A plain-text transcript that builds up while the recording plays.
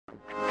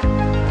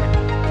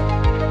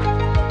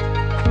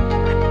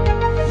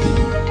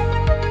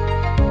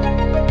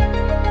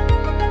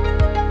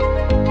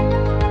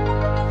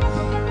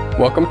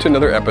Welcome to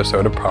another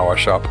episode of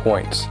Parashah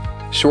Points,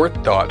 short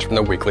thoughts from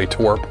the weekly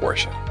Torah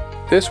portion.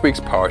 This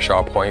week's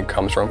Parashah point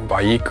comes from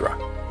Vayikra,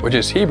 which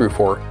is Hebrew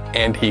for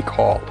 "and he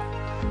called,"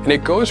 and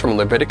it goes from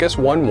Leviticus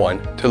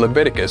 1:1 to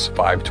Leviticus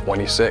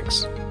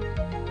 5:26.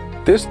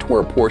 This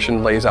Torah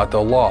portion lays out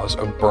the laws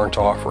of burnt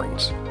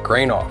offerings,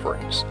 grain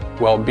offerings,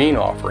 well-being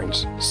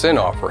offerings, sin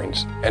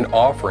offerings, and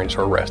offerings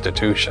for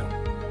restitution.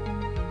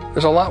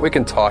 There's a lot we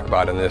can talk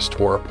about in this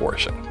Torah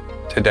portion.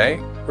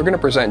 Today, we're going to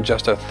present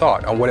just a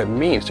thought on what it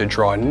means to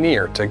draw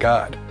near to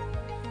God.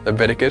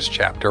 Leviticus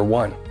chapter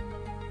 1.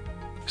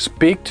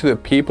 Speak to the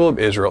people of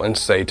Israel and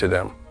say to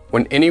them,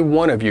 when any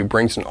one of you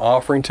brings an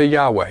offering to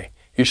Yahweh,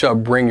 you shall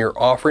bring your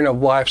offering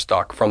of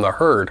livestock from the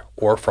herd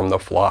or from the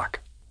flock.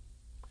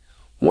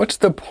 What's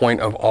the point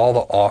of all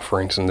the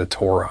offerings in the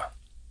Torah?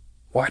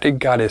 Why did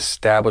God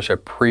establish a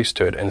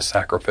priesthood and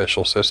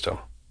sacrificial system?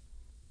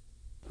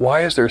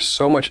 Why is there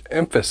so much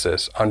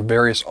emphasis on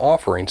various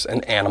offerings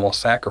and animal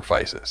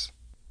sacrifices?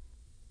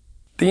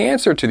 The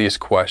answer to these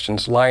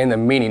questions lie in the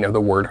meaning of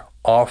the word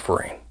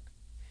offering.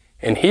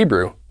 In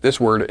Hebrew, this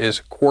word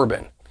is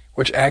korban,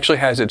 which actually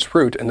has its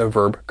root in the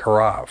verb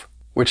karav,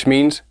 which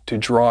means to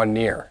draw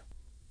near.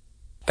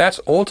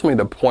 That's ultimately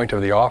the point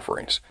of the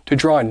offerings, to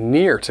draw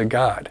near to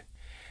God.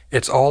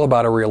 It's all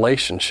about a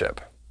relationship.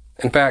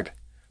 In fact,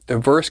 the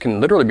verse can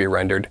literally be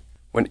rendered,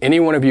 when any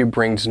one of you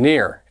brings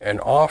near an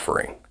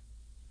offering.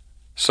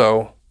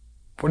 So,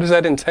 what does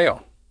that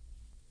entail?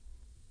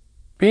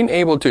 Being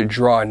able to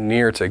draw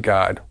near to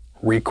God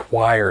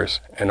requires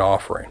an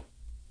offering.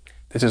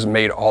 This is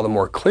made all the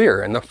more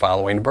clear in the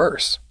following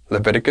verse,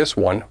 Leviticus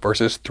 1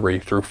 verses 3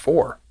 through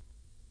 4.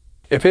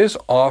 If his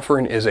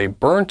offering is a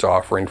burnt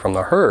offering from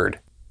the herd,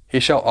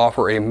 he shall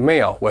offer a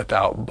male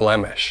without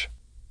blemish.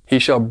 He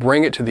shall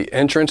bring it to the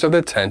entrance of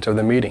the tent of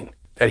the meeting,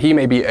 that he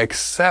may be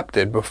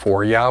accepted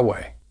before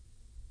Yahweh.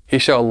 He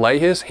shall lay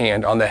his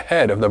hand on the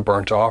head of the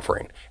burnt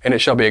offering, and it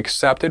shall be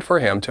accepted for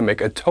him to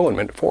make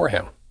atonement for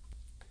him.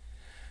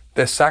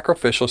 The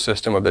sacrificial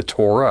system of the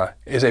Torah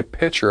is a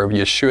picture of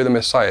Yeshua the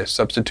Messiah's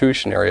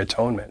substitutionary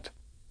atonement.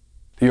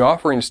 The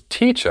offerings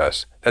teach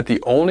us that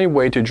the only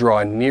way to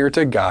draw near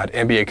to God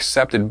and be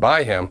accepted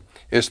by Him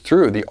is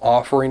through the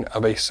offering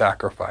of a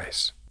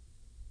sacrifice.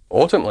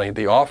 Ultimately,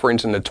 the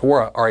offerings in the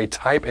Torah are a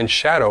type and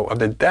shadow of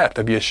the death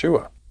of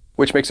Yeshua,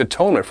 which makes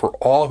atonement for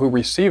all who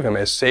receive Him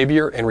as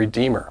Savior and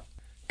Redeemer.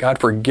 God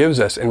forgives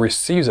us and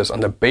receives us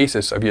on the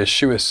basis of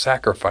Yeshua's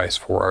sacrifice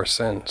for our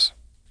sins.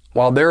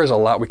 While there is a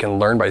lot we can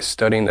learn by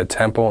studying the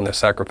temple and the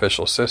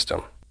sacrificial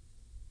system,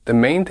 the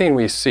main thing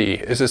we see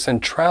is the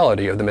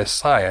centrality of the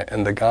Messiah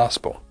and the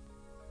gospel.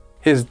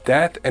 His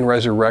death and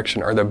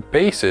resurrection are the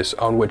basis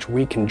on which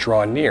we can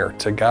draw near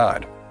to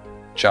God.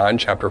 John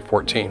chapter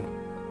 14.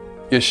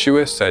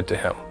 Yeshua said to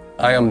him,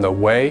 I am the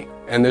way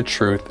and the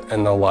truth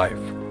and the life.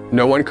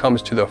 No one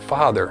comes to the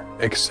Father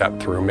except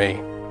through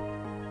me.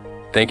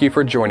 Thank you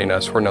for joining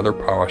us for another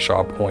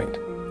Parashah Point.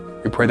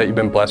 We pray that you've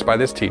been blessed by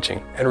this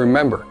teaching, and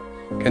remember,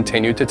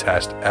 continue to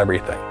test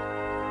everything.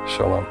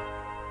 Shalom.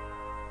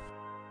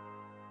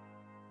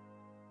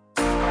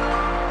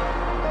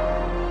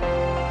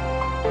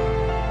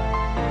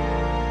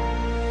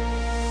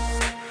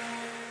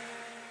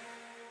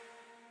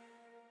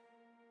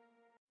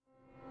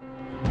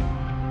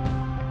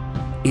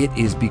 It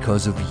is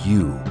because of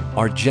you,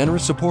 our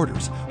generous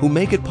supporters, who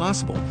make it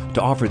possible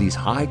to offer these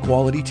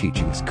high-quality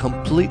teachings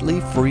completely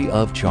free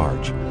of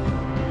charge.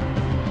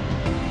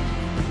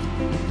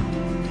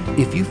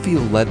 If you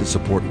feel led to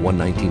support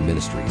 119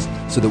 Ministries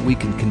so that we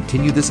can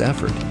continue this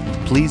effort,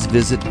 please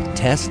visit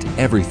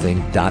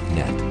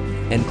testeverything.net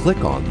and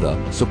click on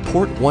the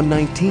Support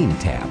 119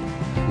 tab.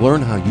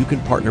 Learn how you can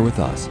partner with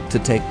us to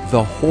take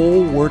the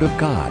whole Word of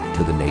God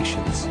to the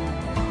nations.